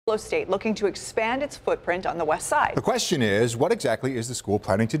Buffalo State looking to expand its footprint on the west side. The question is, what exactly is the school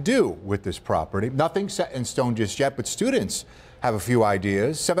planning to do with this property? Nothing set in stone just yet, but students have a few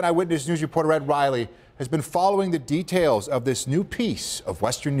ideas. 7 Eyewitness News reporter Ed Riley has been following the details of this new piece of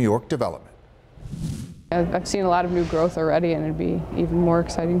Western New York development. I've seen a lot of new growth already, and it'd be even more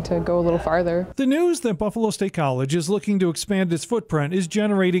exciting to go a little farther. The news that Buffalo State College is looking to expand its footprint is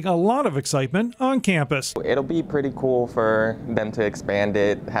generating a lot of excitement on campus. It'll be pretty cool for them to expand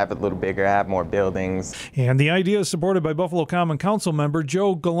it, have it a little bigger, have more buildings. And the idea is supported by Buffalo Common Council member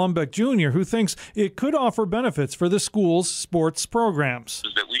Joe Golumbek Jr., who thinks it could offer benefits for the school's sports programs.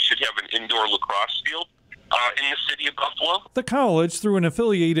 That we should have an indoor lacrosse field in the city of Buffalo. The college, through an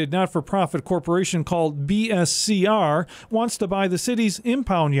affiliated not-for-profit corporation called BSCR, wants to buy the city's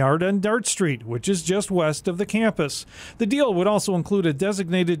impound yard on Dart Street, which is just west of the campus. The deal would also include a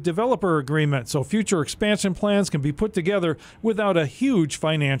designated developer agreement, so future expansion plans can be put together without a huge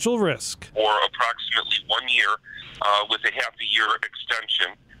financial risk. For approximately 1 year with a half-a-year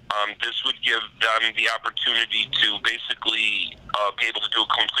extension. This would give them the opportunity to basically be able to do a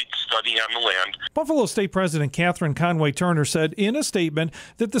complete study on the land. Buffalo State President Catherine Conway Turner said in a statement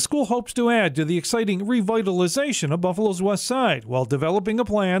that the school hopes to add to the exciting revitalization of Buffalo's west side while developing a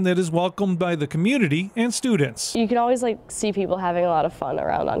plan that is welcomed by the community and students. You can always see people having a lot of fun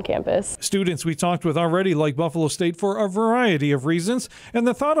around on campus. Students we talked with already like Buffalo State for a variety of reasons, and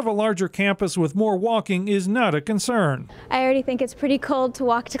the thought of a larger campus with more walking is not a concern. I already think it's pretty cold to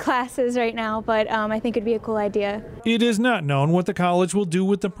walk to classes right now, but I think it'd be a cool idea. It is not known what the college will do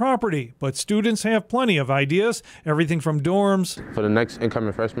with the property, but students have plenty of ideas, everything from dorms. For the next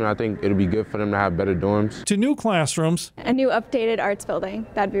incoming freshmen, I think it'll be good for them to have better dorms. To new classrooms. A new updated arts building,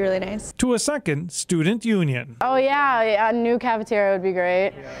 that'd be really nice. To a second student union. Oh yeah, a new cafeteria would be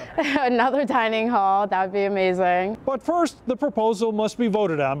great. Another dining hall, that would be amazing. But first, the proposal must be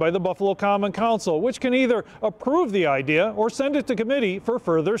voted on by the Buffalo Common Council, which can either approve the idea or send it to committee for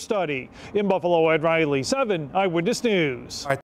further study. In Buffalo, Ed Riley, 7 Eyewitness News.